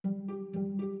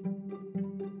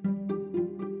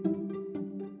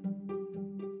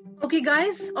Okay,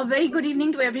 guys, a very good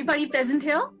evening to everybody present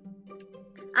here.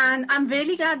 And I'm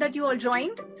really glad that you all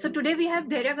joined. So today we have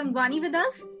Dhairya Gangwani with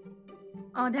us.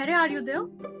 Dhairya, are you there?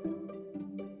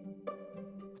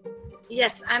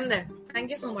 Yes, I'm there.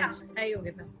 Thank you so much. Hi,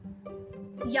 Yogita.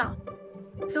 Yeah.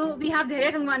 So we have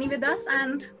Dhairya Gangwani with us,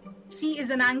 and she is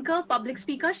an anchor, public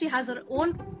speaker. She has her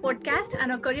own podcast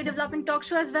and a career development talk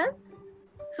show as well.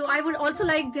 So I would also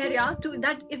like Dhairya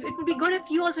if it would be good if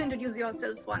you also introduce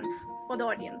yourself once for the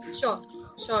audience. Sure.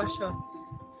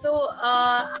 So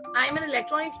I'm an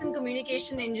electronics and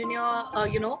communication engineer,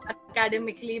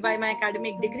 academically by my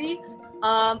academic degree.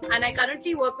 And I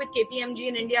currently work with KPMG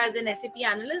in India as an SAP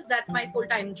analyst. That's my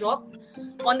full-time job.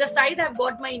 On the side, I've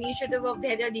got my initiative of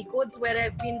Dhairya Decodes, where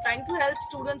I've been trying to help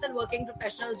students and working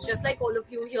professionals, just like all of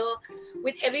you here,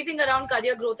 with everything around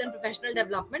career growth and professional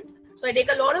development. So I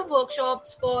take a lot of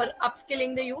workshops for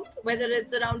upskilling the youth, whether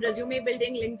it's around resume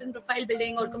building, LinkedIn profile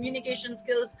building, or communication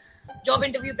skills, job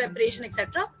interview preparation,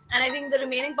 etc. And I think the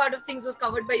remaining part of things was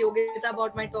covered by Yogita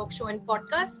about my talk show and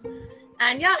podcast.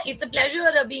 And yeah, it's a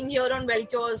pleasure being here on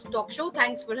WellCure's talk show.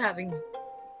 Thanks for having me.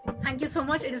 Thank you so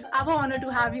much. It is our honor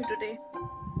to have you today.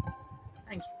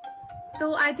 Thank you.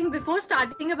 So I think before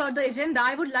starting about the agenda,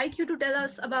 I would like you to tell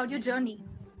us about your journey.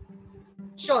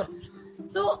 Sure.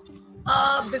 So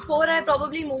before I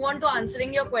probably move on to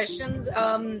answering your questions,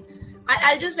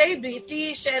 I'll just very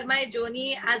briefly share my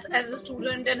journey as a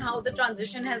student and how the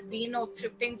transition has been of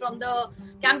shifting from the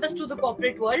campus to the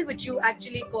corporate world, which you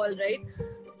actually call, right?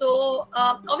 So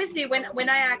obviously when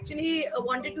I actually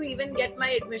wanted to even get my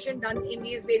admission done in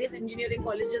these various engineering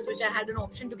colleges, which I had an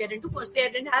option to get into, firstly I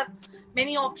didn't have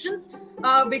many options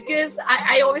because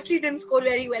I obviously didn't score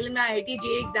very well in my IIT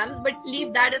JEE exams. But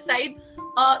leave that aside,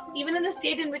 even in the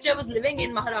state in which I was living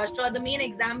in, Maharashtra, the main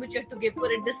exam which you have to give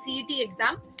for it, the CET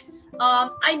exam,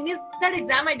 I missed that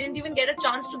exam. I didn't even get a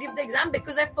chance to give the exam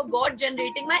because I forgot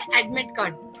generating my admit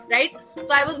card, right?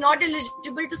 So I was not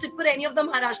eligible to sit for any of the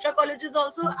Maharashtra colleges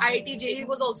also. IIT JEE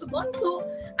was also gone. So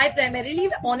I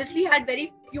primarily, honestly, had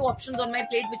very few options on my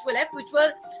plate which were left, which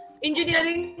were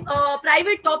engineering,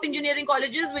 private top engineering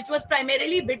colleges, which was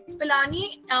primarily BITS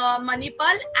Pilani,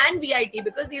 Manipal and VIT,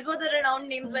 because these were the renowned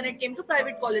names when it came to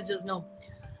private colleges now.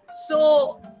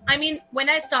 So, I mean, when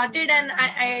I started, and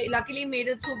I luckily made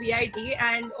it through VIT,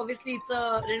 and obviously it's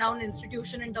a renowned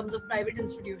institution in terms of private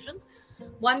institutions.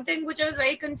 One thing which I was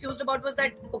very confused about was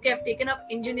that, okay, I've taken up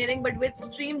engineering, but which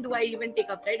stream do I even take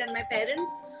up, right? And my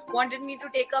parents wanted me to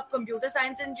take up computer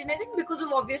science engineering because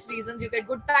of obvious reasons. You get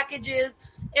good packages,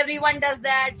 everyone does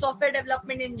that, software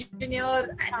development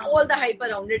engineer, and all the hype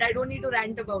around it. I don't need to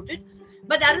rant about it,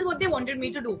 but that is what they wanted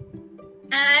me to do.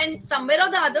 And somewhere or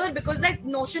the other, because that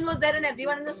notion was there and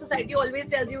everyone in the society always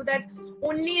tells you that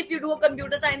only if you do a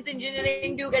computer science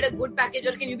engineering do you get a good package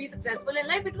or can you be successful in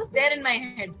life, it was there in my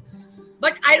head.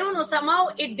 But I don't know, somehow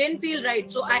it didn't feel right.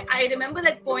 So I remember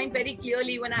that point very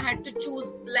clearly when I had to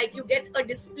choose, like you get a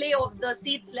display of the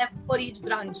seats left for each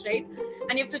branch, right?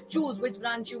 And you have to choose which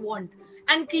branch you want.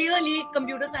 And clearly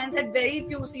computer science had very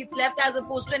few seats left as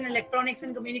opposed to an electronics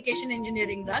and communication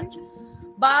engineering branch.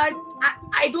 But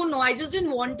I don't know, I just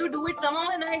didn't want to do it somehow,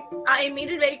 and I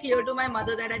made it very clear to my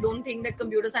mother that I don't think that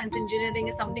computer science engineering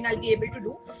is something I'll be able to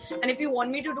do. And if you want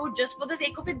me to do it just for the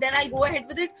sake of it, then I'll go ahead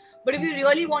with it. But if you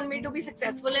really want me to be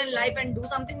successful in life and do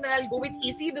something, then I'll go with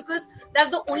EC, because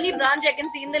that's the only branch I can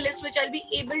see in the list which I'll be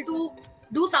able to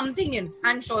do something in,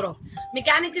 I'm sure of.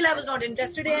 Mechanical I was not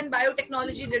interested in,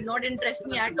 biotechnology did not interest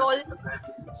me at all.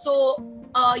 So,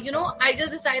 I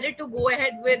just decided to go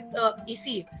ahead with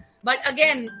EC. But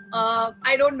again,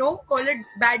 I don't know, call it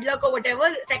bad luck or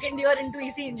whatever. Second year into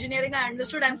EC engineering, I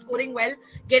understood I'm scoring well,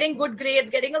 getting good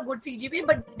grades, getting a good CGPA,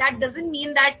 but that doesn't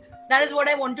mean that is what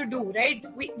I want to do, right?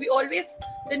 We always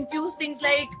confuse things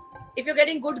like, if you're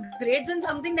getting good grades in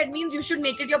something, that means you should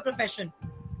make it your profession.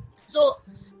 So,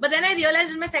 but then I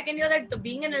realized in my second year that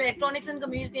being an electronics and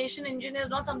communication engineer is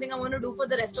not something I want to do for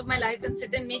the rest of my life and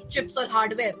sit and make chips or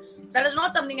hardware. That is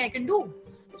not something I can do.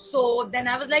 So then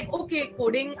I was like, okay,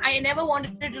 coding, I never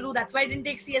wanted to do. That's why I didn't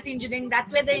take CS engineering.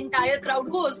 That's where the entire crowd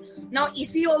goes. Now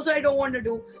EC also I don't want to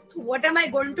do. So what am I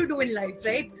going to do in life,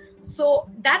 right? So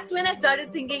that's when I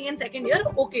started thinking in second year,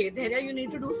 okay, Dhairya, you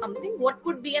need to do something. What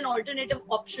could be an alternative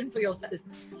option for yourself?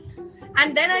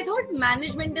 And then I thought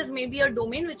management is maybe a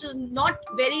domain which is not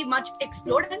very much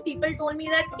explored. And people told me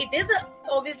that it is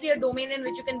obviously a domain in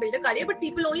which you can build a career, but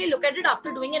people only look at it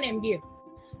after doing an MBA.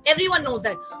 Everyone knows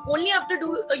that. Only after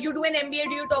you do an MBA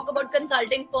do you talk about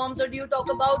consulting firms, or do you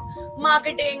talk about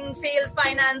marketing, sales,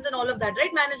 finance and all of that,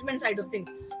 right? Management side of things.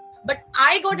 but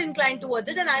I got inclined towards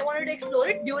it and I wanted to explore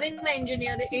it during my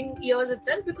engineering years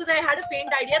itself, because I had a faint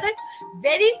idea that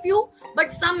very few,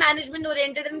 but some management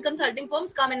oriented and consulting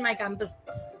firms come in my campus.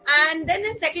 And then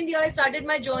in second year, I started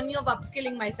my journey of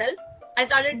upskilling myself. I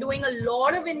started doing a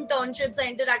lot of internships.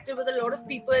 I interacted with a lot of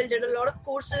people, did a lot of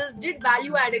courses, did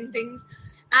value adding things.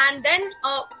 And then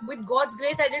with God's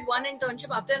grace, I did one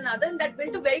internship after another, and that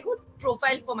built a very good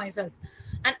profile for myself.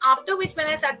 And after which, when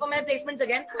I sat for my placements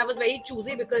again, I was very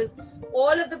choosy, because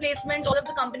all of the placements, all of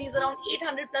the companies, around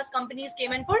 800 plus companies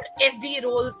came in for SD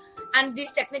roles and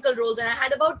these technical roles. And I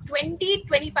had about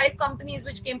 25 companies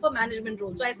which came for management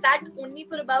roles. So I sat only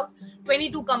for about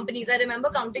 22 companies. I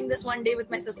remember counting this one day with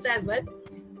my sister as well.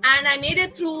 And I made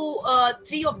it through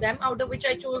 3 of them, out of which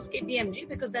I chose KPMG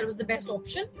because that was the best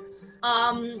option.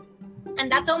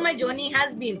 And that's how my journey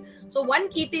has been. So one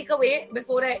key takeaway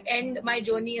before I end my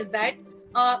journey is that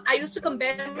I used to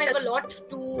compare myself a lot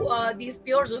to these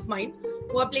peers of mine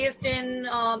who are placed in,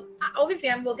 obviously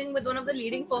I'm working with one of the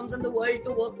leading firms in the world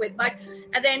to work with, but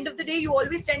at the end of the day, you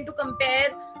always tend to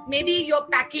compare maybe your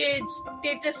package,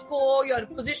 status quo, your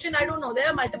position, I don't know, there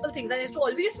are multiple things. I used to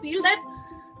always feel that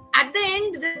at the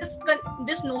end,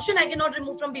 this notion I cannot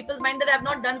remove from people's mind that I have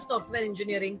not done software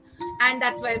engineering, and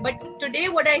that's why. But today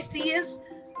what I see is,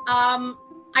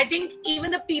 I think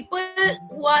even the people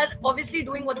who are obviously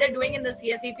doing what they're doing in the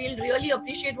CSE field really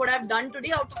appreciate what I've done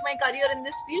today out of my career in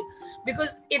this field,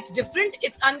 because it's different,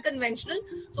 it's unconventional.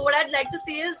 So what I'd like to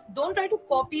say is, don't try to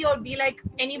copy or be like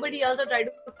anybody else or try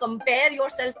to compare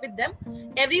yourself with them.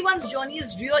 Everyone's journey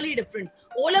is really different.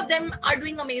 All of them are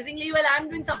doing amazingly well. I'm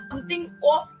doing something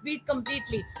offbeat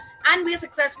completely. And we are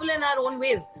successful in our own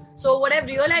ways. So what I've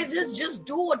realized is, just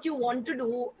do what you want to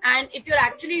do. And if you're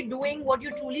actually doing what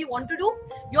you truly want to do,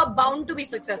 you're bound to be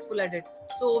successful at it.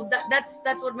 So that's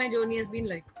what my journey has been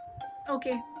like.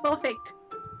 Okay, perfect.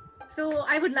 So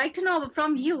I would like to know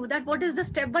from you that what is the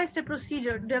step-by-step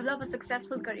procedure to develop a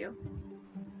successful career?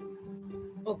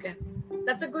 Okay,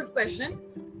 that's a good question.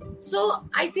 So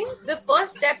I think the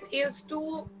first step is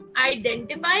to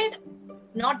identify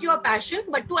not your passion,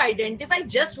 but to identify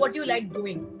just what you like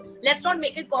doing. Let's not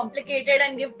make it complicated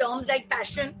and give terms like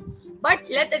passion, but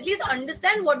let's at least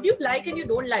understand what you like and you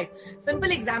don't like.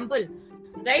 Simple example,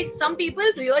 right? Some people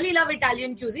really love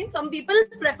Italian cuisine. Some people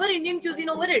prefer Indian cuisine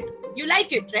over it. You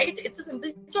like it, right? It's a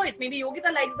simple choice. Maybe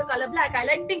Yogita likes the color black. I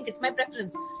like pink. It's my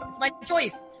preference. It's my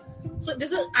choice. So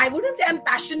I wouldn't say I'm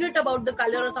passionate about the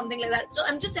color or something like that. So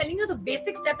I'm just telling you the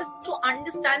basic step is to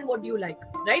understand what you like,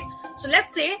 right? So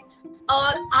let's say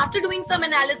after doing some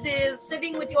analysis,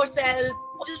 sitting with yourself,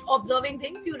 or just observing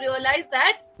things, you realize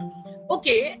that,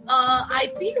 okay,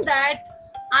 I feel that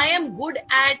I am good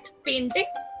at painting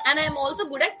and I'm also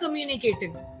good at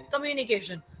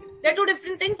communication. They're two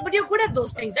different things, but you're good at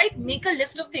those things, right? Make a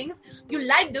list of things you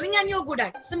like doing and you're good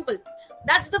at. Simple.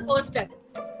 That's the first step.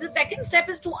 The second step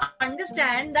is to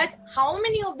understand that how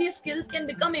many of these skills can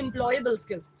become employable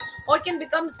skills, or can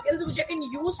become skills which I can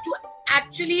use to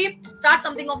actually start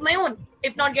something of my own,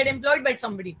 if not get employed by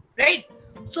somebody, right?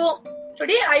 So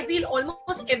today I feel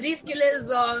almost every skill is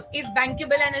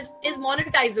bankable and is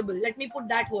monetizable. Let me put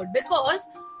that word, because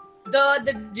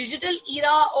the digital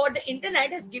era or the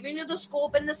internet has given you the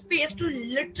scope and the space to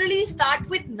literally start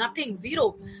with nothing,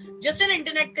 zero, just an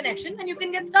internet connection, and you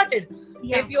can get started.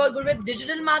 Yeah. If you're good with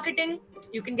digital marketing,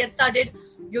 you can get started.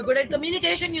 You're good at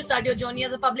communication, you start your journey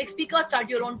as a public speaker, start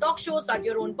your own talk show, start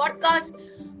your own podcast.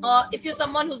 If you're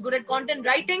someone who's good at content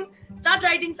writing, start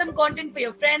writing some content for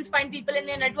your friends, find people in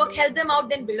your network, help them out,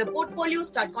 then build a portfolio,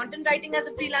 start content writing as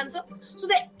a freelancer. So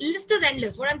the list is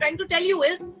endless. What I'm trying to tell you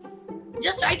is,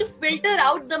 just try to filter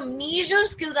out the major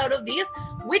skills out of these,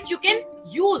 which you can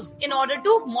use in order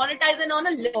to monetize and earn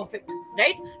a living of it,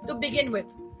 right? To begin with.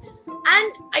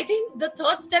 And I think the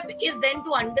third step is then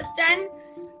to understand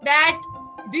that,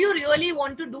 do you really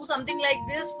want to do something like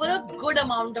this for a good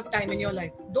amount of time in your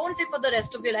life? Don't say for the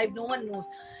rest of your life. No one knows.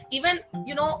 Even,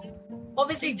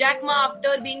 obviously Jack Ma,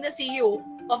 after being the CEO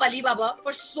of Alibaba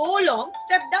for so long,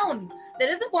 stepped down.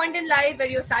 There is a point in life where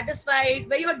you're satisfied,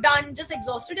 where you're done, just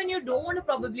exhausted, and you don't want to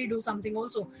probably do something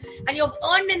also. And you've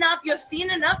earned enough, you've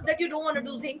seen enough that you don't want to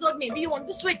do things, or maybe you want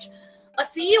to switch. A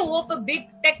CEO of a big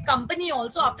tech company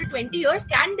also, after 20 years,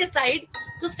 can decide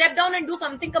to step down and do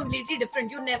something completely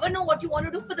different. You never know what you want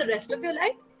to do for the rest of your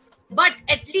life, but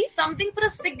at least something for a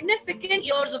significant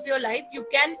years of your life, you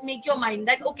can make your mind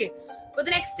that, okay, for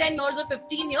the next 10 years or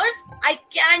 15 years, I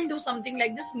can do something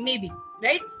like this, maybe,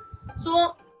 right?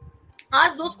 So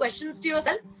ask those questions to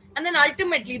yourself. And then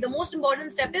ultimately, the most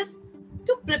important step is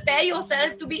to prepare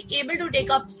yourself to be able to take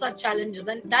up such challenges.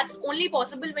 And that's only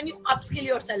possible when you upskill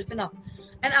yourself enough.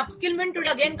 And upskillment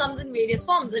again comes in various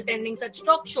forms: attending such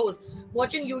talk shows,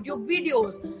 watching YouTube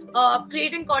videos,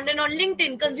 creating content on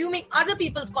LinkedIn, consuming other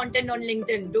people's content on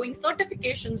LinkedIn, doing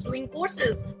certifications, doing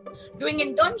courses, doing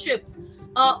internships.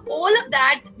 All of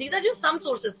that, these are just some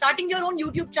sources. Starting your own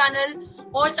YouTube channel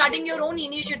or starting your own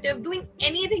initiative, doing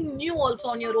anything new also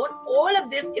on your own. All of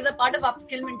this is a part of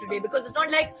upskillment today, because it's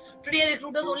not like today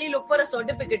recruiters only look for a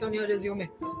certificate on your resume.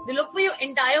 They look for your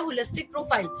entire holistic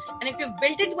profile. And if you've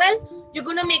built it well, you're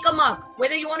going to make a mark.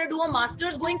 Whether you want to do a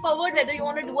master's going forward, whether you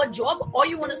want to do a job, or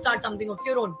you want to start something of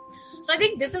your own. So I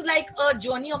think this is like a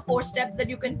journey of 4 steps that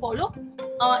you can follow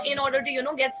in order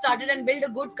to, get started and build a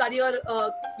good career,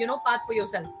 path for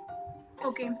yourself.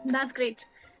 Okay, that's great.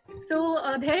 So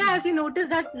Dhairya, as you notice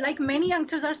that like many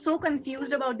youngsters are so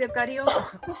confused about their career,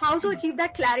 so how to achieve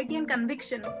that clarity and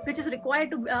conviction which is required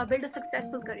to build a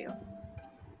successful career?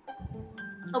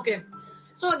 Okay.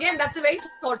 So again, that's a very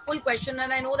thoughtful question.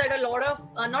 And I know that a lot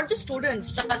of, not just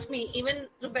students, trust me, even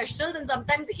professionals, and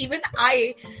sometimes even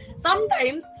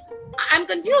sometimes I'm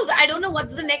confused. I don't know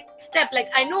what's the next step. Like,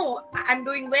 I know I'm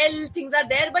doing well, things are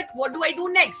there, but what do I do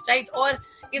next, right? Or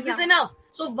is this enough?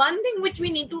 So one thing which we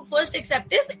need to first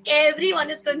accept is everyone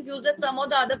is confused at some or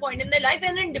the other point in their life,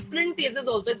 and in different phases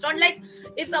also. It's not like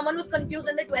if someone was confused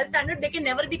in the 12th standard, they can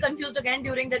never be confused again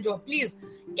during their job. Please,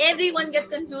 everyone gets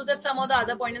confused at some or the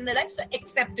other point in their life, so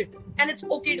accept it. And it's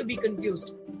okay to be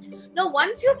confused. Now,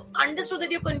 once you've understood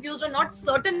that you're confused or not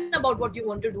certain about what you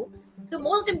want to do, the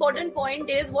most important point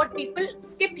is what people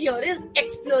skip here is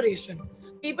exploration.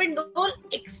 People don't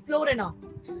explore enough.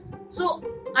 So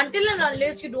until and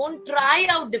unless you don't try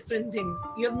out different things,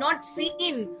 you have not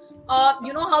seen,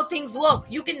 how things work,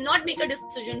 you cannot make a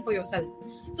decision for yourself.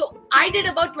 So I did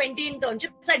about 20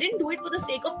 internships. I didn't do it for the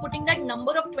sake of putting that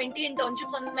number of 20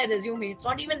 internships on my resume. It's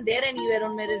not even there anywhere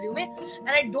on my resume. And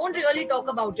I don't really talk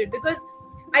about it because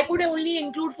I could only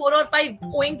include 4 or 5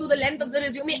 owing to the length of the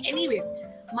resume anyway.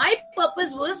 My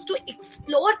purpose was to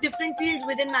explore different fields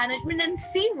within management and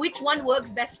see which one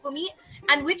works best for me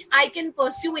and which I can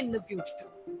pursue in the future,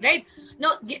 right?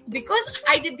 Now, because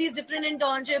I did these different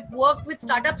internships, worked with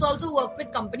startups also, worked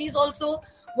with companies also,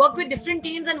 worked with different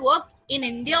teams, and worked in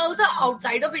India also,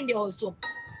 outside of India also.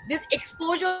 This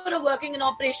exposure of working in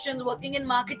operations, working in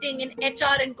marketing, in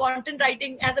HR, in content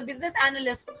writing, as a business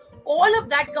analyst, all of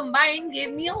that combined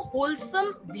gave me a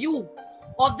wholesome view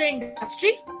of the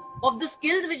industry, of the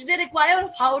skills which they require,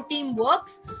 of how team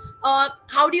works,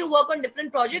 how do you work on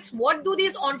different projects, what do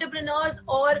these entrepreneurs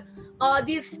or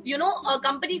these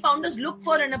company founders look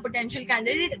for in a potential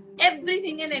candidate,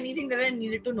 everything and anything that I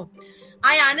needed to know.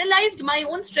 I analyzed my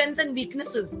own strengths and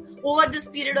weaknesses over this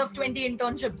period of 20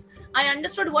 internships. I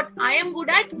understood what I am good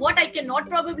at, what I cannot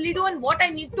probably do, and what I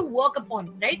need to work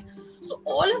upon, right? So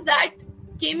all of that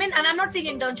came in, and I'm not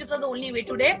saying internships are the only way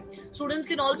today. Students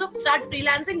can also start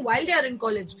freelancing while they are in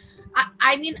college.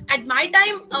 I mean, at my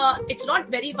time, it's not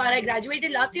very far. I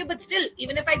graduated last year, but still,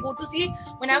 even if I go to see,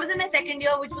 when I was in my second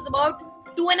year, which was about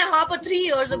 2.5 or 3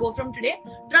 years ago from today,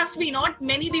 trust me, not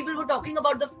many people were talking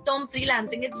about the term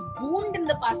freelancing. It's boomed in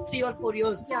the past 3 or 4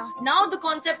 years. Yeah. Now the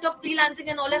concept of freelancing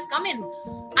and all has come in.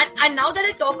 And now that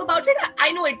I talk about it,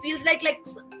 I know it feels like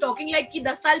talking like कि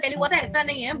 10 साल पहले हुआ था, ऐसा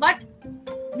नहीं है,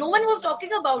 but no one was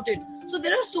talking about it. So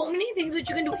there are so many things which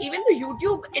you can do. Even the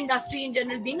YouTube industry in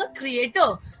general, being a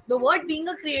creator, the word being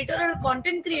a creator or a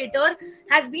content creator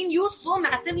has been used so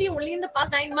massively only in the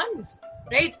past 9 months,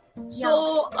 right? Yeah.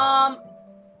 So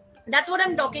that's what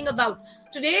I'm talking about.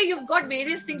 Today, you've got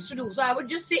various things to do. So I would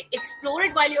just say explore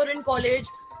it while you're in college.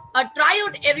 Try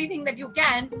out everything that you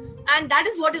can. And that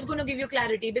is what is going to give you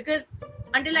clarity. Because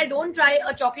until I don't try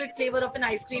a chocolate flavor of an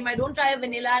ice cream, I don't try a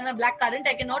vanilla and a blackcurrant,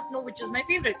 I cannot know which is my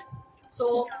favorite.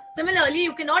 So similarly,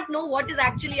 you cannot know what is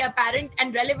actually apparent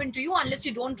and relevant to you unless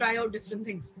you don't try out different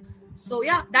things. So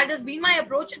yeah, that has been my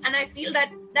approach, and I feel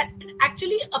that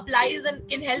actually applies and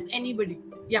can help anybody.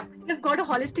 Yeah. You've got a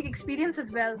holistic experience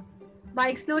as well by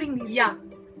exploring these. Yeah.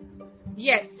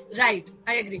 Yes, right.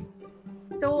 I agree.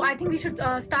 So I think we should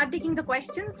start taking the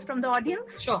questions from the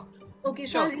audience. Sure. Okay,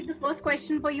 so I'll read the first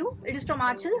question for you. It is from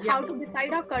Aanchal. Yeah. How to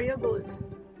decide our career goals?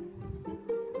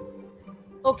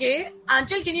 Okay,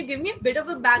 Aanchal, can you give me a bit of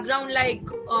a background, like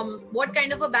what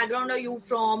kind of a background are you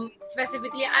from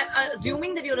specifically? I'm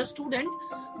assuming that you're a student,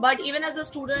 but even as a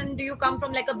student, do you come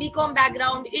from like a BCom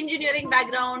background, engineering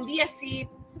background, BSc?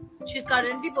 She's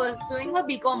currently pursuing her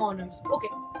BCom honors. Okay.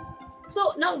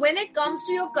 So now when it comes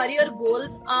to your career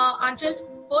goals, Aanchal,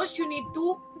 first you need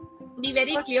to be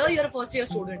very clear. You're a first year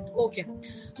student. Okay.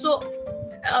 So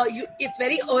it's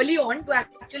very early on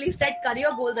to actually set career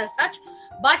goals as such.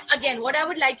 But again, what I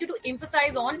would like you to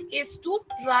emphasize on is to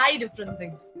try different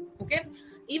things. Okay,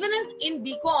 even in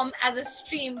BCom as a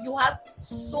stream, you have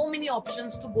so many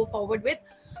options to go forward with.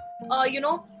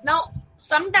 Now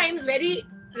sometimes, very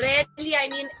rarely, I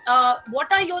mean,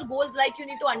 what are your goals? Like, you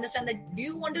need to understand that, do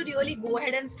you want to really go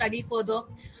ahead and study further,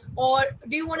 or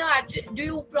do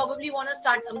you probably want to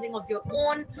start something of your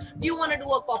own? Do you want to do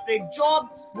a corporate job?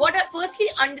 Firstly,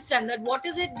 understand that what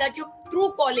is it that your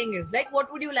true calling is. Like,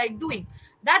 what would you like doing?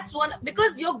 That's one,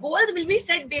 because your goals will be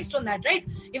set based on that, right?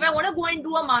 If I want to go and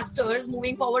do a master's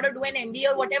moving forward, or do an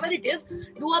MBA or whatever it is,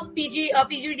 do a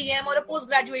PGDM or a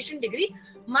post-graduation degree,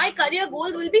 my career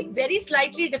goals will be very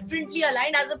slightly differently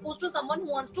aligned as opposed to someone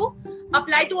who wants to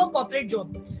apply to a corporate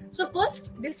job. So first,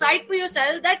 decide for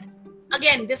yourself that,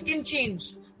 again, this can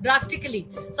change drastically.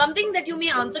 Something that you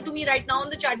may answer to me right now in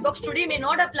the chat box today may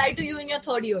not apply to you in your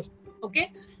third year.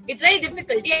 Okay, it's very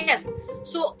difficult. Yes.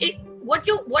 So what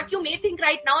you may think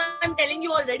right now, I'm telling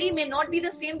you already, may not be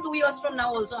the same 2 years from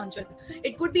now also, Anshul.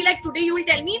 It could be like today you will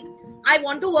tell me, I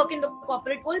want to work in the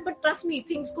corporate world, but trust me,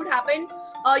 things could happen.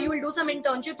 You will do some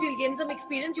internships, you'll gain some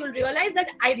experience, you'll realize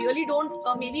that I really don't,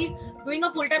 maybe doing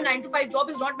a full-time 9-to-5 job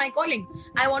is not my calling.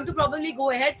 I want to probably go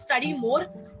ahead, study more,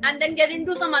 and then get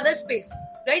into some other space,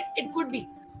 right? It could be.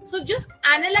 So just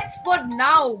analyze for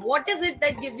now, what is it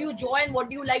that gives you joy, and what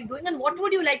do you like doing, and what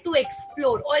would you like to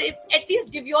explore, or at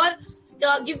least give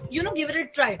it a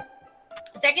try.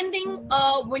 Second thing,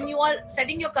 when you are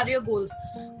setting your career goals,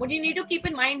 what you need to keep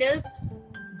in mind is,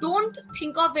 don't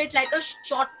think of it like a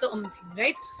short-term thing,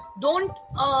 right? Don't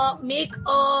make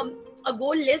a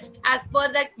goal list as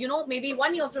per that, maybe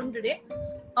 1 year from today,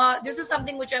 this is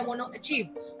something which I want to achieve,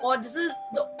 or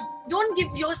don't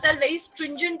give yourself very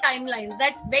stringent timelines,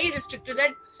 that very restricted,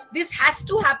 that this has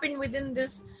to happen within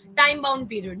this time-bound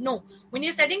period. No, when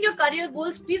you're setting your career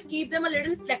goals, please keep them a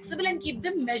little flexible and keep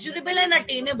them measurable and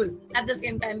attainable at the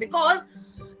same time. Because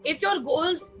if your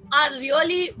goals are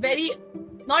really very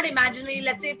not imaginary,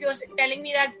 let's say if you're telling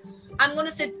me that I'm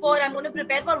going to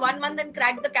prepare for 1 month and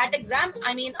crack the CAT exam,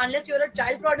 I mean, unless you're a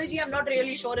child prodigy, I'm not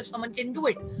really sure if someone can do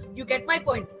it. You get my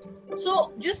point.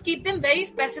 So just keep them very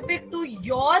specific to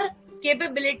your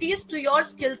capabilities, to your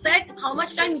skill set, how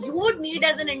much time you would need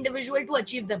as an individual to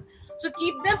achieve them. So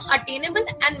keep them attainable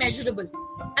and measurable.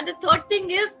 And the third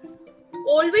thing is,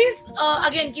 always,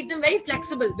 again, keep them very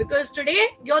flexible, because today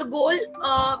your goal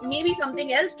may be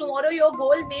something else. Tomorrow your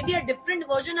goal may be a different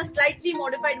version, a slightly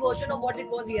modified version of what it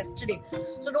was yesterday.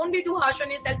 So don't be too harsh on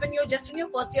yourself when you're just in your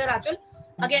first year, Achal.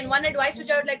 Again, one advice which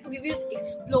I would like to give you is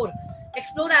explore.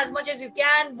 Explore as much as you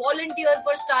can. Volunteer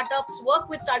for startups. Work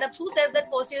with startups. Who says that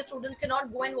first year students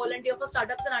cannot go and volunteer for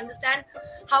startups and understand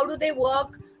how do they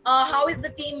work? How is the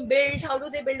team built? How do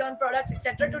they build on products,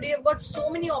 etc. Today, you've got so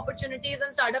many opportunities,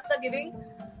 and startups are giving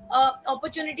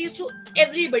opportunities to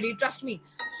everybody. Trust me.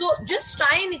 So just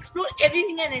try and explore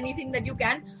everything and anything that you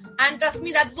can. And trust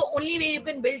me, that's the only way you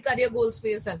can build career goals for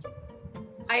yourself.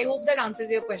 I hope that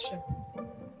answers your question.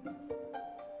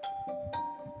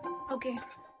 Okay.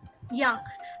 Yeah.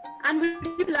 And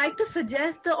would you like to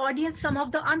suggest the audience some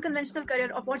of the unconventional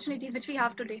career opportunities which we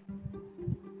have today?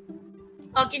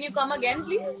 Can you come again,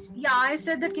 please? Yeah, I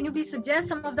said that. Can you please suggest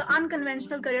some of the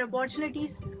unconventional career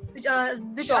opportunities which are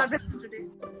present today?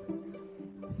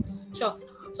 Sure.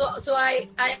 So I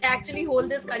actually hold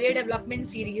this career development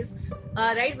series,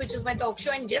 right, which is my talk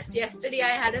show. And just yesterday I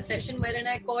had a session wherein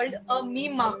I called a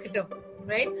meme marketer,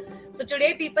 right? So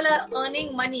today people are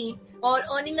earning money or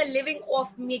earning a living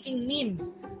off making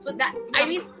memes. So that, I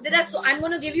mean, I'm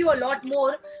going to give you a lot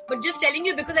more, but just telling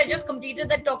you because I just completed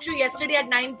that talk show yesterday at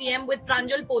 9 p.m. with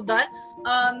Pranjal Poddar.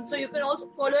 So you can also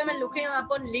follow him and look him up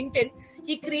on LinkedIn.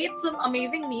 He creates some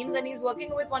amazing memes, and he's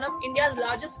working with one of India's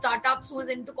largest startups who is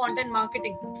into content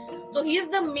marketing. So he is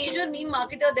the major meme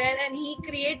marketer there, and he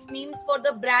creates memes for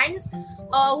the brands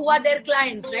who are their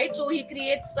clients, right? So he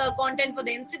creates content for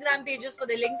the Instagram pages, for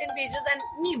the LinkedIn pages, and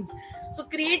memes. So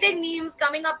creating memes,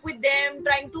 coming up with them,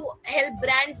 trying to help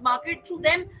brands market through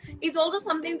them is also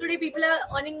something today people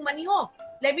are earning money off.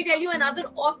 Let me tell you another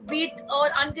offbeat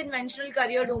or unconventional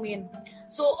career domain.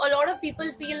 So a lot of people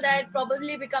feel that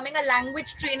probably becoming a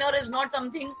language trainer is not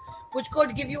something which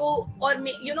could give you or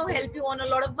help you on a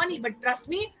lot of money. But trust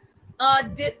me,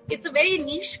 it's a very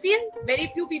niche field. Very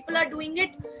few people are doing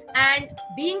it. And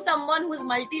being someone who is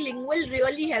multilingual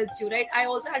really helps you, right? I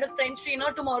also had a French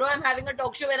trainer. Tomorrow I'm having a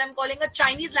talk show where I'm calling a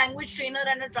Chinese language trainer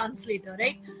and a translator,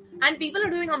 right? And people are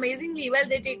doing amazingly well.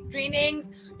 They take trainings.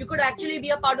 You could actually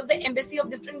be a part of the embassy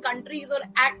of different countries or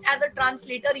act as a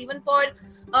translator even for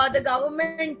the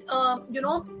government,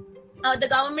 the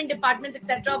government departments,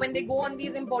 etc., when they go on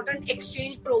these important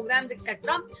exchange programs,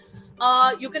 etc.,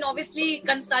 you can obviously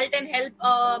consult and help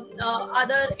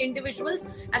other individuals.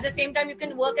 At the same time, you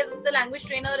can work as a language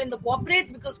trainer in the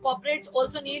corporates, because corporates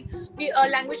also need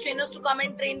language trainers to come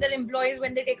and train their employees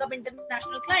when they take up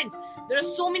international clients. There are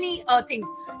so many things.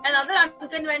 Another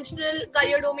unconventional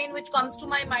career domain which comes to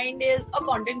my mind is a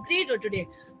content creator today,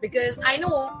 because I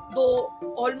know, though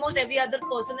almost every other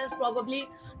person is probably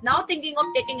now thinking of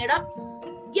taking it up,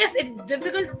 yes, it's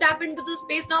difficult to tap into the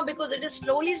space now because it is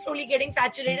slowly getting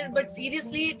saturated. But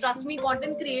seriously, trust me,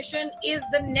 content creation is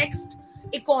the next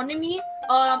economy.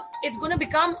 It's going to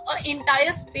become an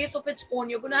entire space of its own.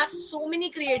 You're going to have so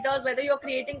many creators, whether you're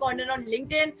creating content on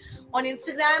LinkedIn, on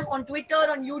Instagram, on Twitter,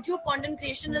 on YouTube. Content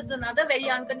creation is another very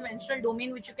unconventional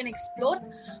domain which you can explore,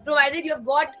 provided you've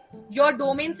got your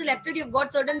domain selected, you've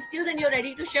got certain skills, and you're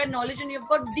ready to share knowledge, and you've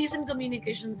got decent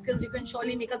communication skills. You can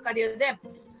surely make a career there.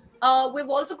 We've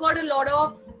also got a lot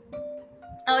of,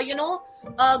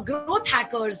 growth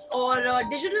hackers or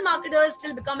digital marketers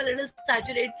still become a little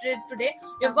saturated today.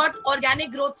 You've got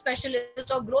organic growth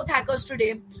specialists or growth hackers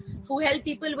today who help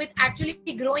people with actually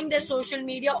growing their social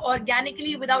media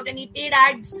organically without any paid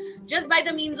ads, just by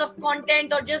the means of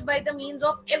content or just by the means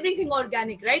of everything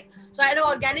organic, right? So I had an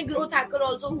organic growth hacker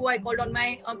also who I called on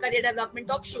my career development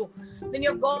talk show. Then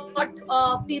you've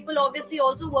got people obviously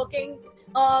also working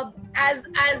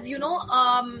as you know,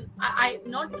 I'm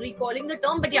not recalling the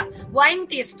term, but yeah, wine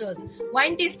tasters.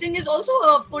 Wine tasting is also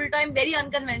a full-time, very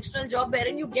unconventional job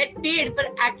wherein you get paid for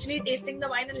actually tasting the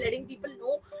wine and letting people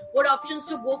know what options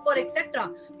to go for,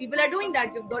 etc. People are doing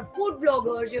that. You've got food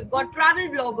bloggers, you've got travel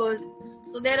bloggers.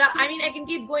 So there are, I can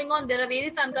keep going on. There are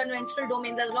various unconventional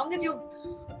domains. As long as you've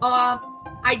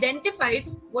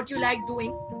identified what you like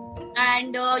doing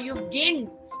and you've gained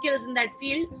skills in that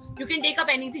field, you can take up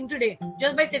anything today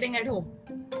just by sitting at home.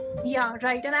 Yeah,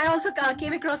 right. And I also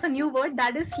came across a new word,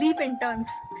 that is sleep interns.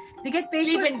 They get paid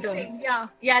sleep for interns. Sleeping.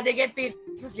 Yeah, they get paid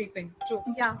for sleeping. True.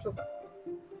 Yeah. True.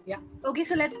 Yeah. Okay,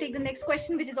 so let's take the next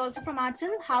question, which is also from Achal.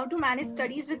 How to manage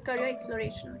studies with career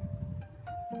exploration?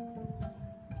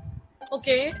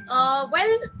 Okay,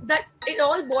 well, that it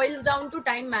all boils down to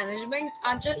time management,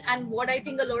 Anchal. And what I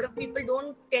think a lot of people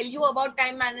don't tell you about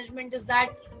time management is that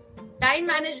time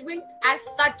management as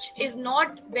such is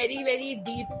not very, very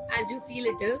deep as you feel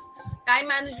it is. Time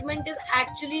management is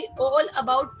actually all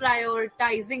about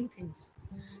prioritizing things.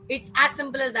 It's as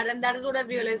simple as that. And that is what I've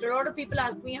realized. A lot of people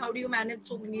ask me, how do you manage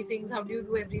so many things? How do you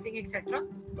do everything, etc.?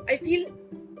 I feel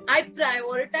I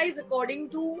prioritize according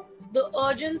to the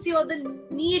urgency or the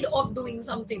need of doing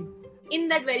something in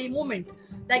that very moment.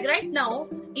 Like right now,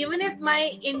 even if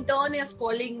my intern is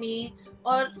calling me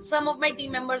or some of my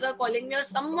team members are calling me or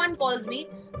someone calls me,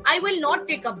 I will not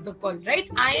take up the call, right?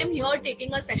 I am here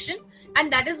taking a session and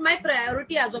that is my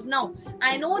priority as of now.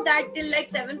 I know that till like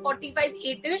 7:45,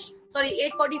 8-ish,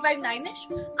 8:45, 9-ish,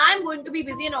 I'm going to be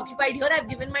busy and occupied here. I've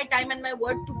given my time and my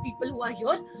word to people who are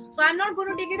here. So I'm not going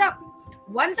to take it up.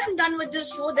 Once I'm done with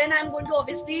this show, then I'm going to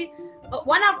obviously,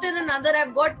 one after another,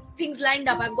 I've got things lined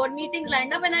up. I've got meetings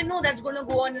lined up and I know that's going to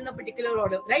go on in a particular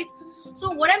order, right? So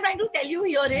what I'm trying to tell you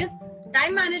here is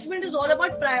time management is all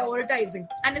about prioritizing.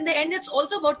 And in the end, it's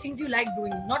also about things you like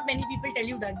doing. Not many people tell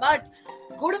you that, but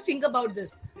go to think about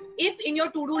this. If in your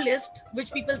to-do list,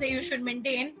 which people say you should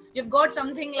maintain, you've got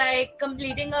something like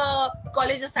completing a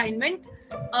college assignment,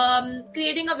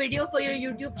 creating a video for your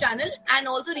YouTube channel, and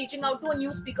also reaching out to a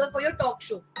new speaker for your talk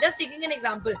show. Just taking an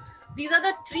example. These are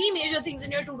the three major things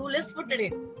in your to-do list for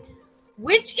today.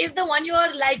 Which is the one you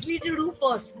are likely to do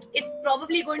first? It's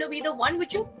probably going to be the one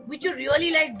which you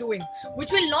really like doing,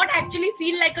 which will not actually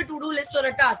feel like a to-do list or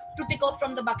a task to tick off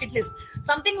from the bucket list.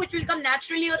 Something which will come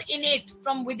naturally or innate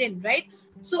from within, right?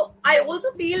 So I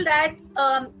also feel that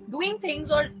doing things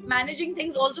or managing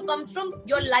things also comes from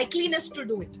your likeliness to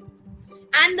do it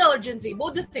and the urgency,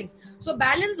 both the things. So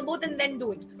balance both and then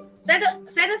do it. Set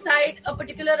aside a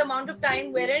particular amount of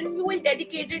time wherein you will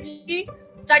dedicatedly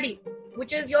study,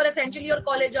 which is essentially your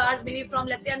college hours, maybe from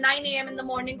let's say 9 a.m. in the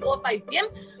morning to 5 p.m.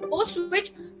 Post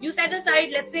which you set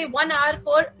aside, let's say 1 hour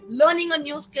for learning a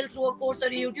new skill through a course or a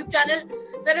YouTube channel.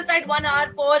 Set aside 1 hour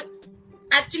for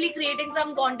actually creating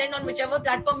some content on whichever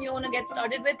platform you want to get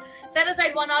started with. Set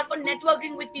aside 1 hour for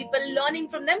networking with people, learning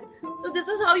from them. So this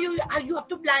is how you have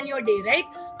to plan your day, right?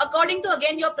 According to,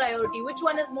 again, your priority. Which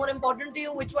one is more important to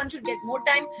you? Which one should get more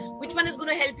time? Which one is going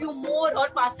to help you more or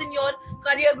fasten your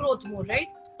career growth more, right?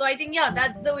 So I think,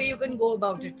 that's the way you can go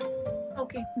about it.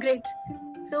 Okay, great.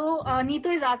 So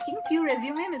Neetu is asking few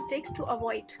resume mistakes to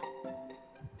avoid.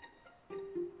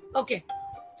 Okay.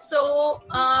 So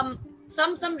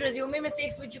some resume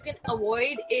mistakes which you can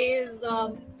avoid is,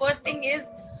 first thing is,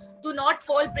 do not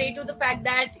fall prey to the fact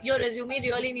that your resume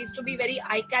really needs to be very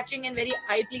eye-catching and very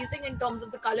eye-pleasing in terms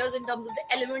of the colors, in terms of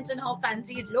the elements and how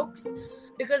fancy it looks,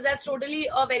 because that's totally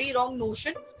a very wrong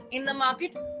notion in the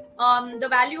market. The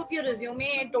value of your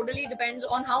resume totally depends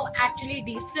on how actually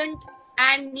decent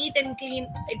and neat and clean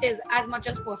it is, as much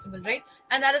as possible, right?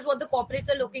 And that is what the corporates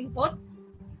are looking for.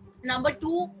 Number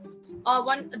two,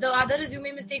 the other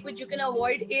resume mistake which you can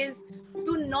avoid is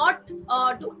to not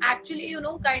to actually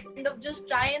kind of just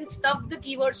try and stuff the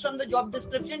keywords from the job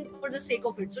description for the sake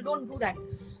of it. So don't do that.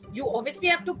 You obviously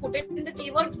have to put in the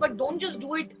keywords, but don't just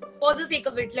do it for the sake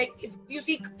of it. Like if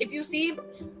you see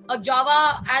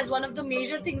Java as one of the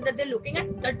major things that they're looking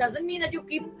at, that doesn't mean that you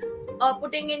keep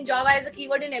putting in Java as a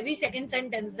keyword in every second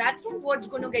sentence. That's not what's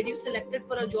going to get you selected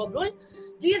for a job role.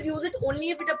 Please use it only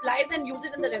if it applies, and use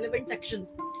it in the relevant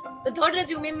sections. The third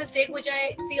resume mistake which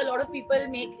I see a lot of people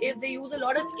make is they use a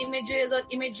lot of images or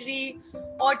imagery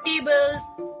or tables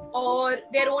or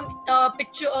their own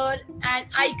picture and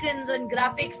icons and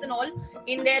graphics and all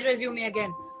in their resume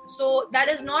again. So that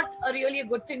is not really a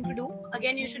good thing to do.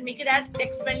 Again, you should make it as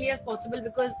text friendly as possible,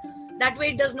 because that way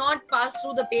it does not pass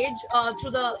through the page,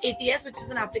 through the ATS, which is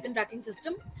an applicant tracking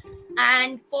system.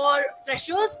 And for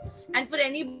freshers and for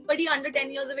anybody under 10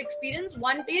 years of experience,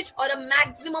 1 page or a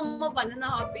maximum of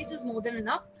 1.5 pages is more than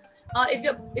enough. If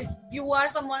you are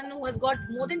someone who has got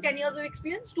more than 10 years of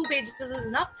experience, 2 pages is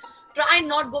enough. Try and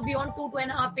not go beyond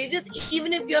 2.5 pages,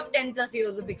 even if you have 10 plus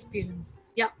years of experience.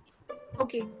 Yeah.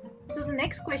 Okay. So the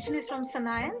next question is from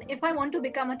Sanayan. If I want to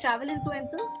become a travel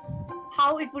influencer,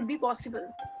 how it would be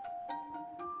possible?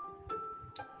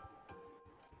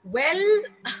 Well,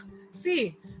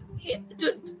 see,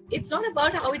 it's not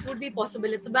about how it would be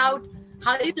possible. It's about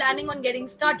how are you planning on getting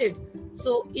started.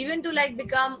 So even to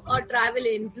become a travel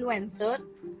influencer,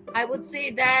 I would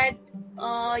say that,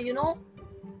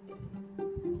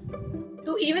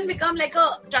 to even become like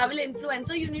a travel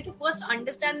influencer, you need to first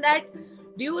understand that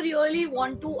how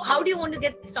do you want to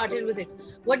get started with it?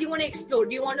 What do you want to explore?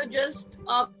 Do you want to just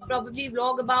probably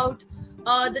vlog about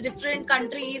the different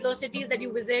countries or cities that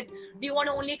you visit? Do you want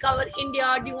to only cover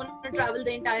India? Do you want to travel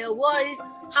the entire world?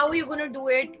 How are you going to do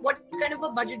it? What kind of a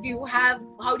budget do you have?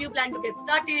 How do you plan to get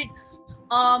started?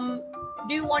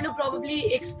 Do you want to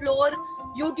probably explore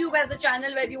YouTube as a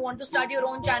channel where you want to start your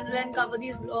own channel and cover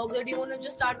these vlogs, or do you want to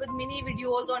just start with mini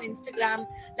videos on Instagram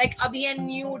like Abhi and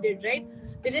New did, right?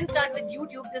 They didn't start with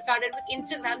YouTube, they started with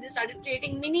Instagram. They started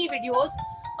creating mini videos,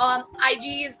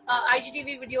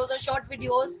 IGTV videos or short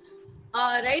videos,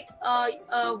 right?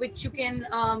 Which you can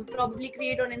probably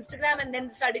create on Instagram, and then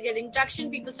they started getting traction.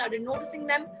 People started noticing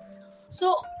them.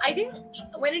 So I think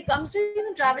when it comes to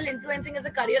even travel influencing as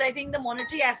a career, I think the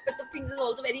monetary aspect of things is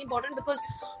also very important, because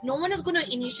no one is going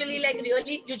to initially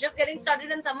really, you're just getting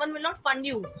started and someone will not fund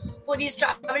you for these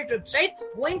travel trips, right?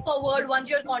 Going forward, once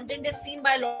your content is seen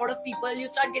by a lot of people, you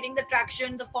start getting the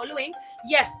traction, the following.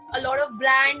 Yes, a lot of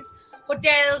brands,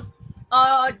 hotels,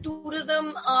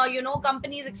 tourism,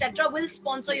 companies, etc. will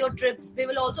sponsor your trips. They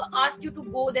will also ask you to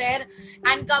go there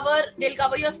and they'll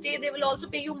cover your stay. They will also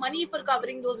pay you money for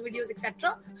covering those videos,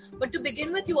 etc. But to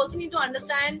begin with, you also need to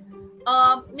understand,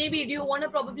 maybe do you want to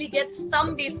probably get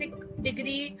some basic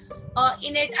degree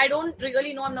in it? I don't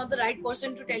really know. I'm not the right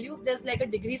person to tell you if there's a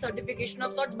degree certification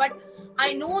of sorts, but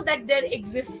I know that there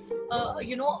exists,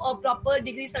 a proper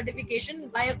degree certification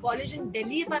by a college in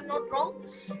Delhi, if I'm not wrong,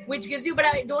 which gives you, but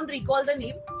I don't recall the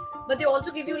name, but they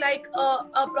also give you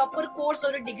a proper course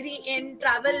or a degree in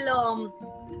travel,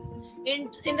 in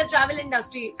the travel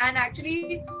industry. And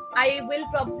actually, I will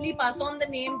probably pass on the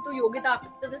name to Yogita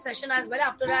after the session as well,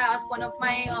 after I ask one of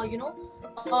my,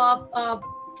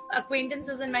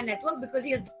 acquaintances in my network, because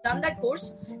he has done that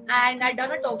course and I've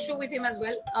done a talk show with him as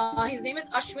well. His name is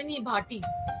Ashwini Bhati,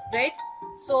 right?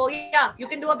 So yeah, you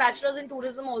can do a bachelor's in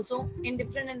tourism also in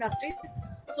different industries.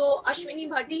 So Ashwini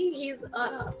Bhati, he's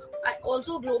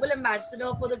also a global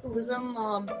ambassador for the tourism.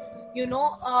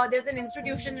 There's an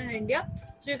institution in India,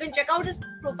 so you can check out his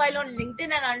profile on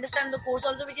LinkedIn and understand the course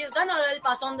also which he has done, or I'll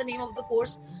pass on the name of the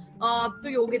course to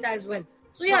Yogita as well.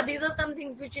 So yeah, these are some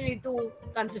things which you need to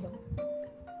consider.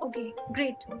 Okay,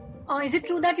 great. Is it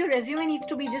true that your resume needs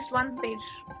to be just 1 page?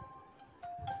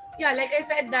 Yeah, like I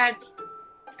said that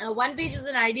 1 page is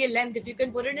an ideal length. If you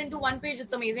can put it into 1 page,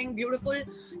 it's amazing, beautiful.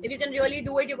 If you can really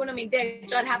do it, you're going to make the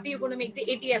HR happy, you're going to make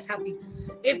the ATS happy.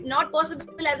 If not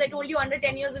possible, as I told you, under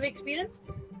 10 years of experience,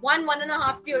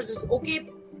 1.5 years is okay.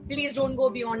 Please don't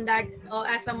go beyond that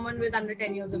as someone with under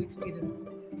 10 years of experience.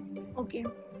 Okay.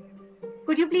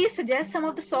 Could you please suggest some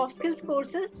of the soft skills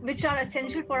courses which are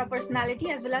essential for a personality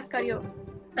as well as career?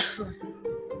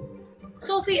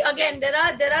 So see, again, there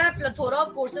are a plethora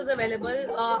of courses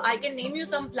available. I can name you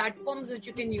some platforms which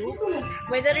you can use,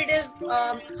 whether it is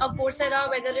a Coursera,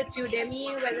 whether it's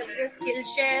Udemy, whether it is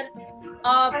Skillshare.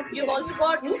 You've also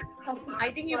got,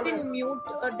 I think you can mute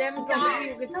them probably,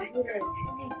 Yogita.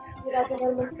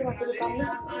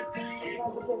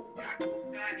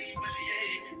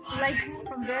 Like,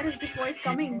 from where is the voice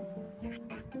coming?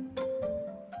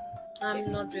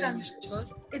 I'm not really sure.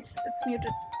 It's muted.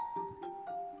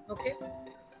 Okay.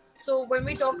 So when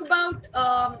we talk about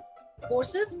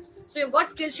courses, so you've got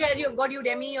Skillshare, you've got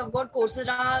Udemy, you've got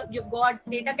Coursera, you've got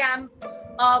DataCamp,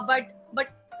 but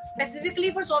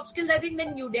specifically for soft skills, I think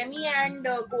then Udemy and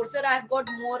Coursera have got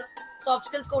more soft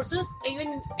skills courses,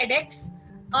 even edX.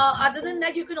 Other than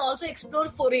that, you can also explore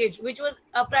Forage, which was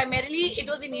primarily, it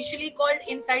was initially called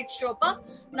Insight Sherpa.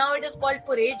 Now it is called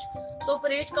Forage. So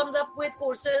Forage comes up with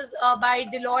courses by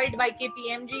Deloitte, by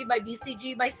KPMG, by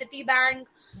BCG, by Citibank.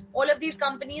 All of these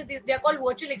companies, they are called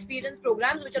virtual experience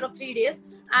programs, which are of 3 days.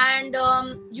 And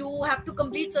you have to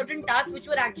complete certain tasks which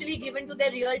were actually given to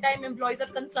their real-time employees or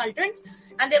consultants.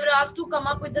 And they were asked to come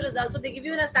up with the results. So they give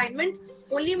you an assignment.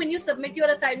 Only when you submit your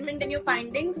assignment and your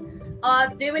findings,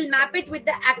 they will map it with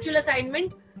the actual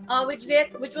assignment,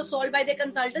 which was solved by their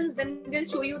consultants. Then they'll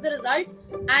show you the results,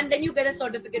 and then you get a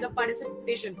certificate of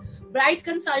participation. Bright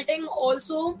Consulting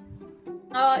also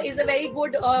is a very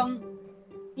good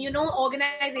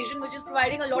organization which is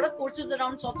providing a lot of courses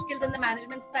around soft skills and the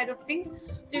management side of things.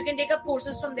 So you can take up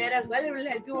courses from there as well. It will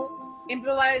help you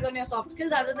improvise on your soft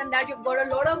skills. Other than that, you've got a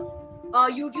lot of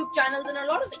YouTube channels and a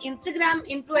lot of Instagram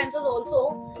influencers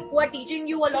also who are teaching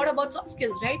you a lot about soft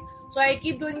skills, right? So I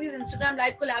keep doing these Instagram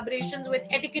live collaborations with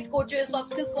etiquette coaches, soft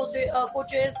skills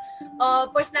coaches,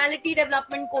 personality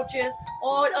development coaches,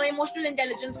 or emotional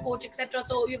intelligence coach, etc.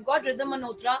 So you've got Rhythm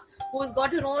Manotra, who has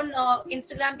got her own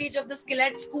Instagram page of the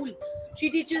Skillet School. She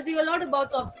teaches you a lot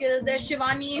about soft skills. There's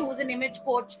Shivani, who's an image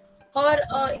coach. Her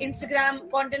Instagram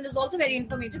content is also very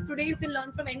informative. Today you can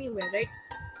learn from anywhere, right?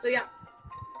 So yeah.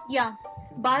 Yeah.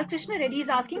 Balakrishna Reddy is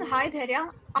asking, hi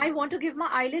Dhairya, I want to give my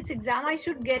IELTS exam. I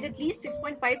should get at least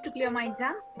 6.5 to clear my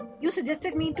exam. You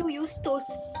suggested me to use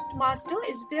Toastmaster.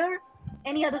 Is there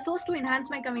any other source to enhance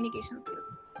my communication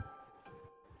skills?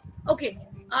 Okay.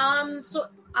 So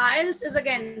IELTS is,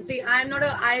 again, see, I'm not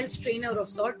an IELTS trainer of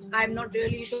sorts. I'm not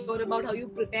really sure about how you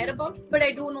prepare about it, but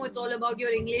I do know it's all about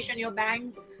your English and your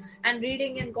bands and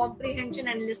reading and comprehension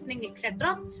and listening,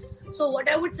 etc. So what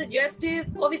I would suggest is,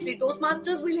 obviously,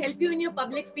 Toastmasters will help you in your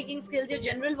public speaking skills, your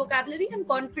general vocabulary and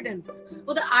confidence.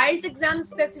 For the IELTS exam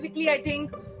specifically, I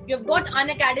think you've got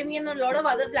Unacademy and a lot of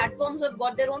other platforms who have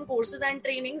got their own courses and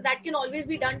trainings that can always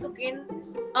be done to gain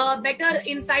better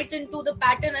insights into the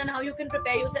pattern and how you can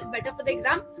prepare yourself better for the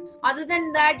exam. Other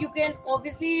than that, you can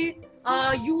obviously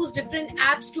use different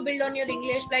apps to build on your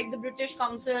English, like the British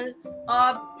Council.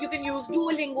 You can use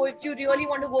Duolingo if you really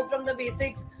want to go from the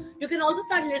basics. You can also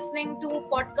start listening to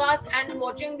podcasts and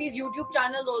watching these YouTube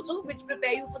channels also, which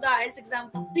prepare you for the IELTS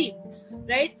exam for free,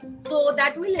 right? So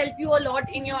that will help you a lot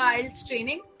in your IELTS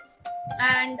training.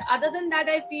 And other than that,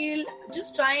 I feel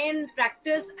just try and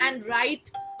practice and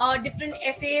write different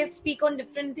essays, speak on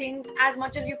different things as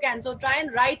much as you can. So try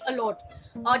and write a lot.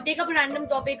 Take up a random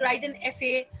topic, write an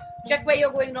essay, check where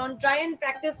you're going wrong, try and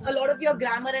practice a lot of your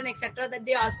grammar and etc. that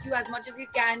they ask you as much as you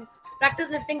can.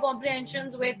 Practice listening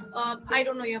comprehensions with,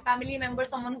 your family member,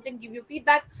 someone who can give you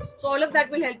feedback. So all of that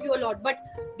will help you a lot. But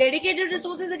dedicated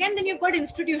resources, again, then you've got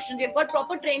institutions. You've got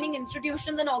proper training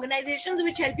institutions and organizations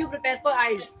which help you prepare for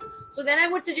IELTS. So then I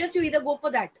would suggest you either go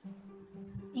for that.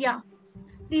 Yeah.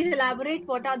 Please elaborate,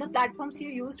 what are the platforms you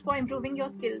used for improving your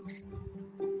skills?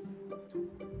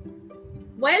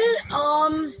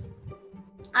 Well,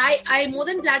 I more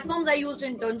than platforms, I used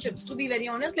internships, to be very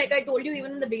honest. Like I told you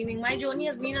even in the beginning, my journey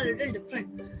has been a little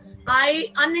different.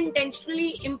 I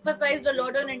unintentionally emphasized a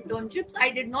lot on internships.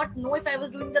 I did not know if I was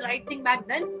doing the right thing back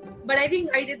then, but I think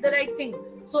I did the right thing.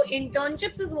 So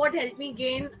internships is what helped me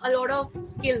gain a lot of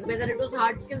skills, whether it was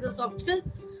hard skills or soft skills.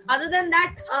 Other than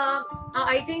that,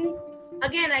 I think,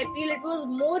 again, I feel it was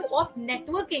more of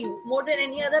networking more than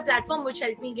any other platform which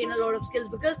helped me gain a lot of skills,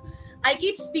 because I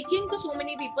keep speaking to so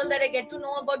many people that I get to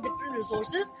know about different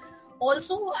resources.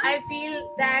 Also, I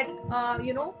feel that,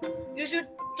 you should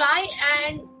try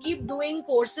and keep doing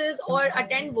courses or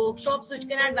attend workshops which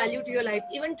can add value to your life.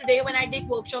 Even today, when I take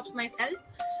workshops myself,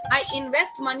 I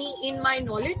invest money in my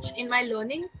knowledge, in my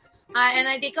learning, and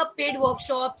I take up paid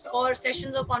workshops or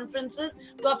sessions or conferences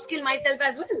to upskill myself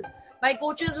as well, by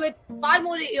coaches with far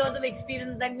more years of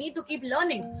experience than me, to keep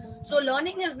learning. So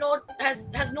learning has no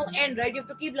end, right? You have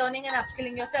to keep learning and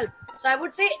upskilling yourself. So I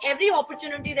would say every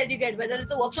opportunity that you get, whether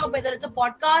it's a workshop, whether it's a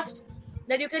podcast,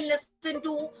 that you can listen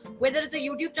to, whether it's a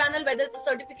YouTube channel, whether it's a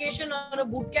certification or a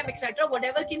bootcamp, etc.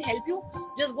 Whatever can help you,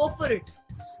 just go for it.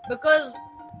 Because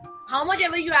how much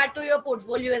ever you add to your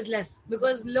portfolio is less,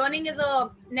 because learning is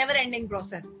a never-ending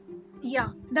process. Yeah,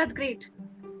 that's great.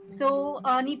 So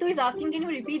Neetu is asking, can you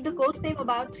repeat the course name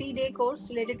about 3-day course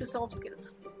related to soft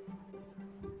skills?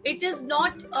 It is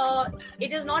not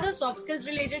a soft skills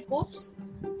related course.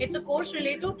 It's a course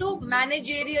related to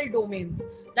managerial domains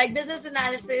like business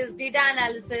analysis, data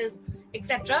analysis,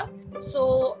 etc.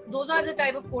 So those are the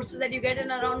type of courses that you get in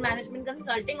around management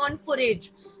consulting on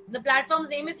Forage. The platform's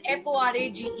name is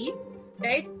FORAGE,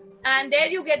 right? And there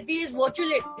you get these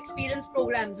virtual experience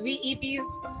programs, VEPs,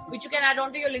 which you can add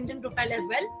on to your LinkedIn profile as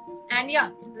well. And yeah,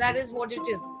 that is what it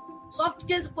is. Soft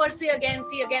skills per se,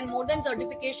 again, more than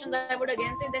certifications, I would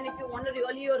again say, then if you want to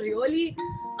really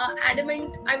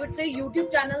adamant, I would say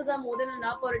YouTube channels are more than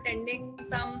enough for attending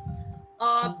some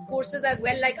courses as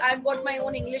well. Like I've got my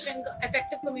own English and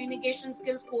effective communication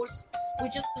skills course,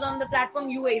 which is on the platform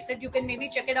UACET. You can maybe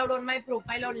check it out on my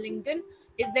profile on LinkedIn.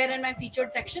 It's there in my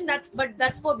featured section.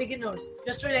 That's for beginners.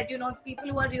 Just to let you know, if people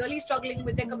who are really struggling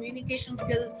with their communication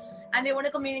skills and they want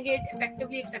to communicate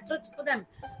effectively, etc., it's for them.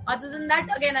 Other than that,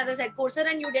 again, as I said,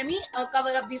 Coursera and Udemy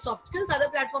cover up the soft skills. Other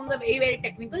platforms are very, very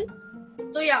technical.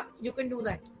 So yeah, you can do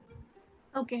that.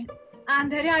 Okay.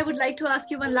 And Dharya, I would like to ask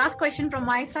you one last question from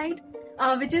my side,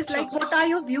 which is like, what are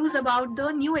your views about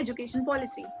the new education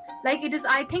policy? Like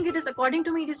I think it is, according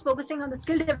to me, it is focusing on the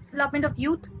skill development of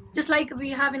youth, just like we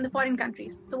have in the foreign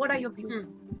countries. So what are your views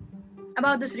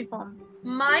about this reform?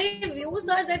 My views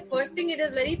are that first thing, it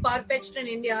is very far-fetched in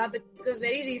India, because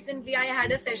very recently I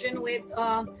had a session with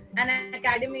an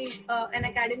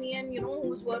academian,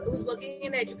 who's working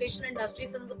in the education industry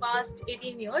since the past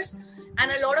 18 years,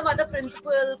 and a lot of other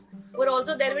principals were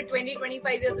also there with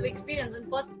 20-25 years of experience. And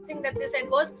first thing that they said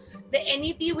was the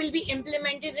NEP will be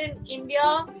implemented in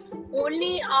India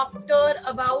only after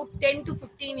about 10 to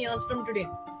 15 years from today.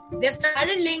 They've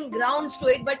started laying grounds to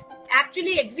it, but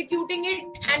actually executing it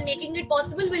and making it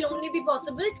possible will only be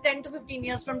possible 10 to 15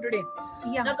 years from today.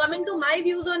 Yeah. Now, coming to my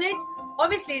views on it,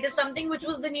 obviously it is something which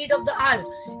was the need of the hour.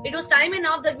 It was time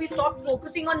enough that we stopped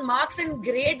focusing on marks and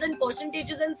grades and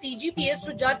percentages and CGPAs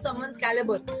to judge someone's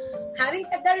caliber. Having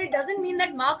said that, it doesn't mean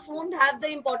that marks won't have the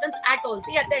importance at all.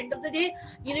 See, at the end of the day,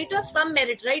 you need to have some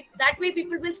merit, right? That way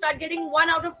people will start getting 1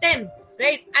 out of 10,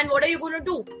 right? And what are you going to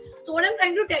do? So what I'm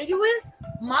trying to tell you is,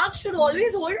 marks should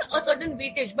always hold a certain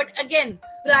weightage. But again,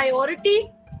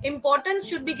 importance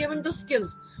should be given to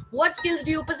skills. What skills do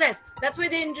you possess? That's why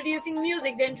they're introducing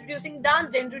music, they're introducing dance,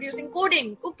 they're introducing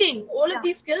coding, cooking, all of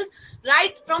these skills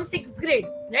right from 6th grade,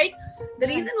 right? The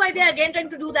reason why they're again trying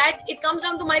to do that, it comes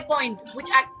down to my point, which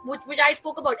I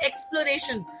spoke about,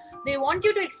 exploration. They want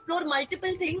you to explore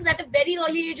multiple things at a very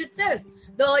early age itself.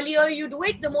 The earlier you do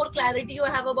it, the more clarity you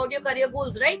have about your career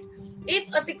goals, right? If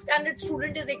a 6th standard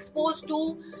student is exposed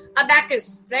to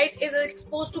abacus, right, is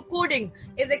exposed to coding,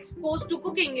 is exposed to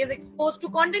cooking, is exposed to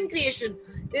content creation,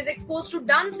 is exposed to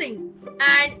dancing,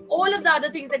 and all of the other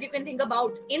things that you can think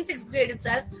about in 6th grade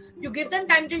itself, you give them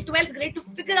time till 12th grade to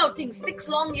figure out things, 6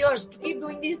 long years to keep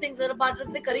doing these things that are part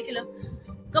of the curriculum.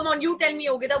 Come on, you tell me,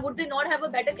 Yogita, would they not have a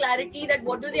better clarity that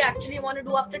what do they actually want to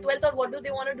do after 12th, or what do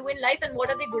they want to do in life, and what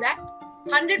are they good at?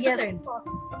 100%. Yes.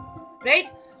 Right?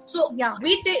 So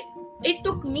it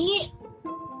took me,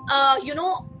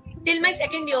 till my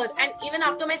second year, and even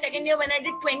after my second year when I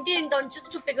did 20 internships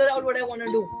to figure out what I want to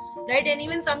do, right? And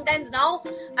even sometimes now,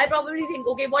 I probably think,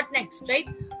 okay, what next, right?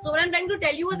 So what I'm trying to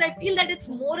tell you is, I feel that it's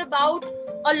more about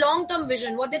a long-term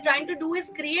vision. What they're trying to do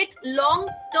is create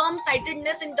long-term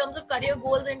sightedness in terms of career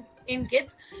goals in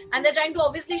kids, and they're trying to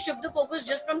obviously shift the focus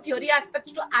just from theory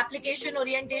aspects to application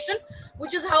orientation,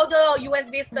 which is how the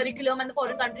US-based curriculum and the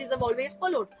foreign countries have always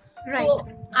followed. Right. So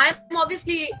I'm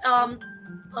obviously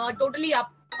totally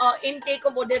up in take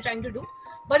of what they're trying to do,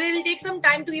 but it'll take some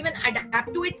time to even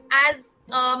adapt to it, as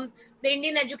the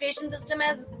Indian education system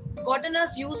has gotten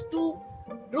us used to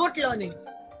rote learning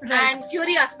and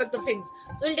theory aspect of things.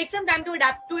 So it'll take some time to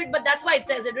adapt to it, but that's why it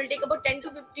says it will take about 10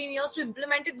 to 15 years to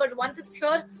implement it. But once it's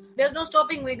here, there's no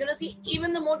stopping. We're going to see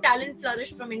even the more talent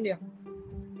flourish from India.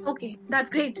 Okay, that's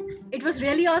great. It was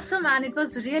really awesome, and it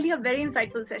was really a very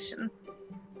insightful session.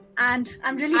 And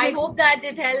I'm really... I hope that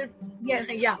it helped. Yes.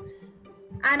 Yeah.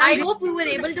 And I hope we were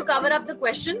able to cover up the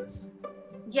questions.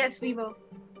 Yes, we were.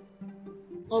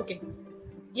 Okay.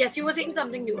 Yes, you were saying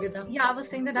something, Yogita. Yeah, I was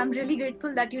saying that I'm really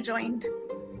grateful that you joined.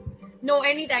 No,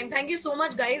 anytime. Thank you so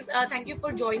much, guys. Thank you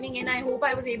for joining in. I hope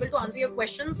I was able to answer your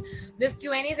questions. This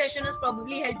Q&A session has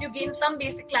probably helped you gain some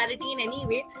basic clarity in any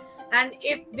way. And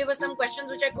if there were some questions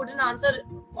which I couldn't answer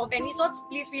of any sorts,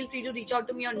 please feel free to reach out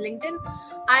to me on LinkedIn.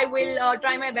 I will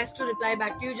try my best to reply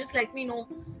back to you. Just let me know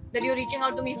that you're reaching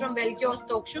out to me from Well-Kiosk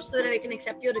Talk Show so that I can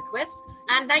accept your request.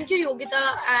 And thank you,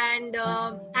 Yogita, and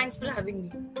thanks for having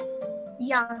me.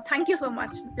 Yeah, thank you so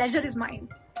much. The pleasure is mine.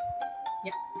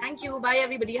 Yeah, thank you. Bye,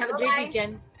 everybody. Have a great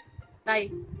weekend. Bye.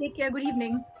 Take care. Good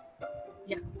evening.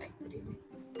 Yeah, bye.